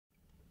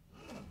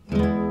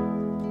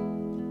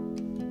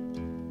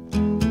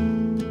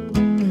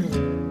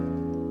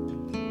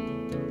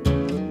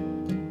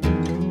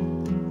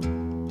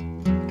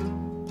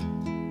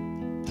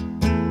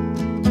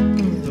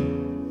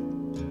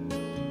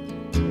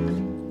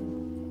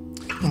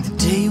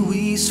day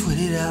we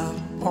sweated out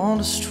on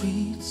the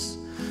streets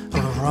of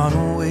a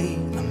runaway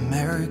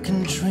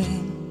American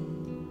dream.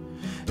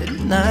 At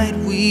night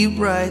we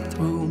ride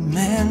through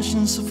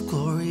mansions of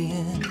glory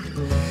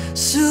and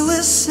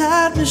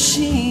suicide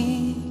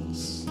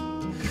machines,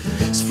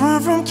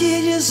 sprung from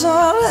cages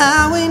on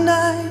Highway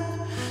 9,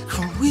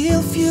 chrome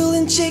wheel fuel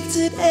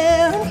injected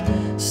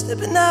and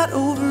stepping out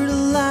over the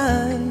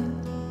line.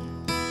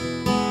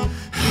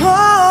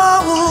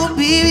 Oh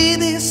baby,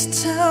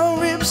 this town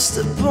rips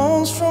the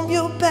bones from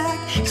your back.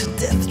 It's a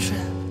death trap,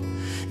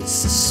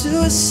 it's a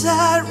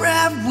suicide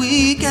rap.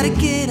 We gotta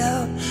get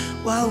out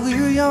while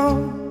we're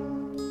young,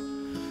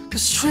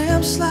 'cause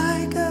tramps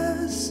like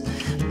us,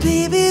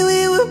 baby,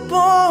 we were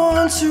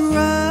born to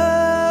run.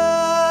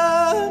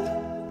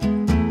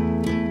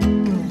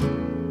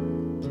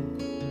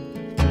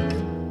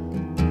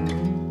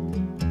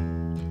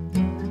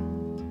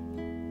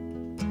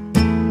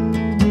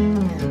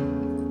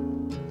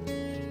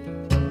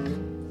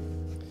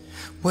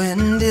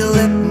 When they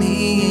let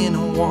me in,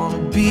 I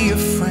wanna be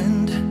your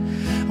friend.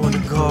 I wanna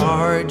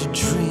guard your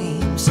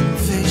dreams and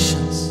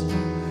visions.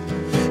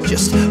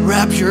 Just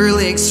wrap your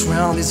legs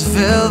around these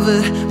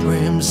velvet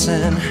rims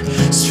and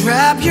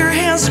strap your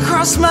hands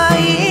across my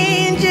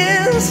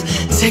engines.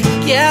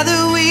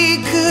 Together we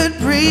could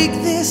break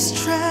this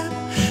trap.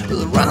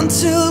 We'll run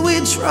till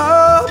we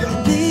drop,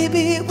 and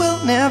baby,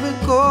 we'll never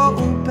go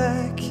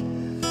back.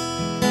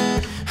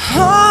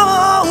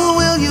 Oh,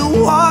 will you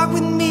walk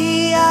with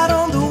me out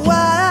on the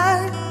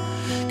wire?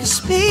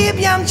 'Cause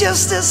baby, I'm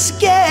just a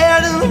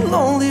scared and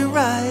lonely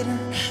rider,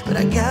 but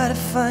I gotta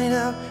find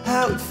out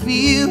how it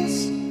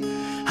feels.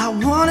 I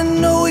wanna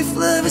know if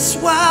love is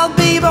wild,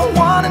 babe. I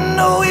wanna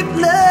know if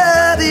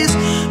love is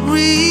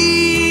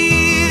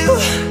real.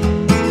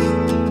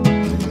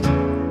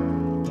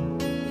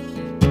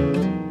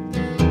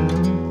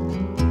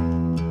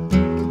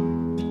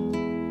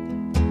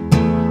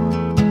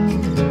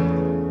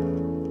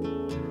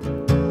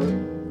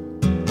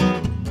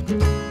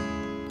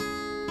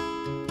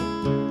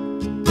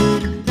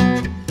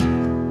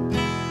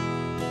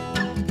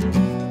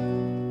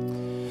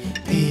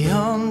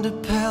 Beyond the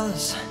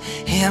palace,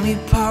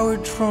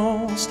 Hemi-powered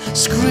drones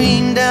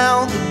screen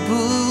down the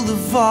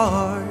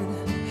boulevard.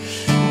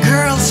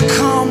 Girls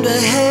comb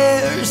their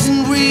hairs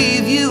and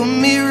review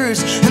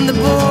mirrors, and the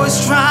boys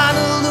trying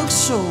to look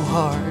so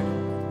hard.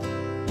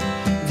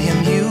 The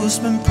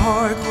amusement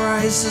park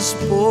rises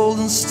bold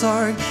and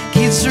stark.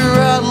 Kids are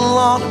out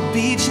along the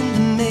beach in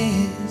the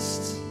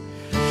mist.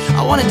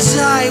 I wanna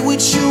die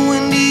with you,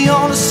 Wendy,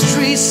 on the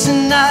streets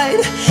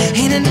tonight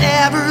in an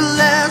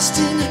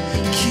everlasting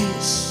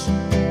kiss.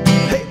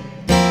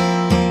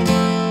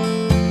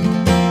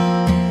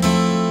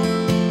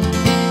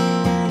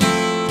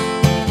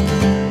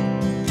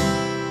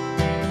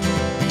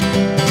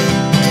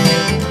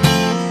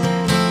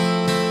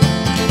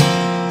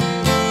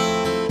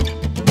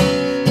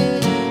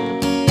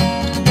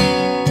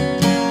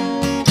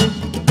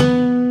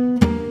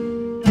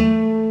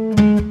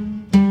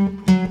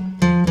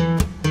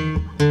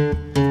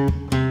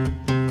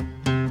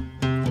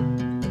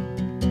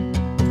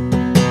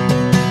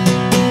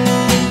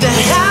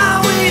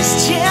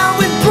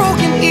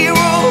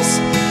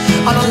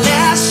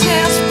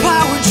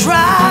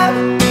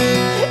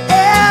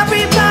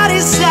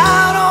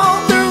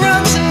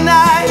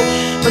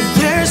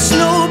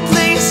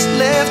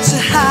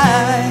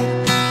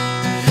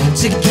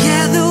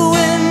 Together,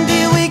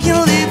 Wendy, we can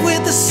live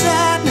with the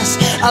sadness.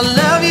 I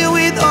love you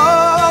with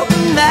all the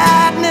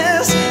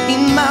madness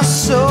in my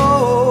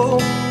soul.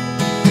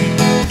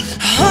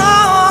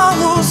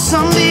 Oh,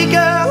 someday,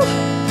 girl,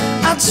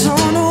 I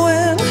don't know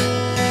when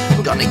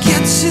we're gonna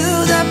get to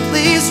that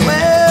place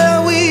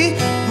where we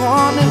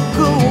wanna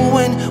go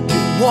when we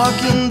walk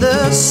in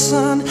the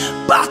sun.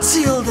 But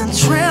till then,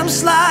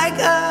 tramps like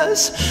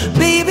us,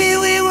 baby,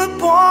 we were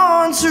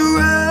born to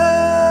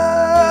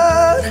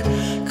run.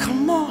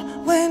 Come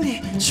on,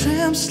 Wendy,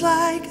 tramps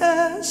like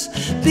us,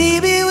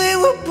 baby, we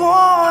were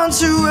born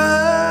to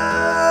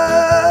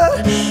run.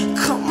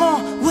 Come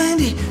on,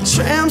 Wendy,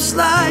 tramps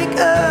like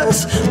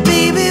us,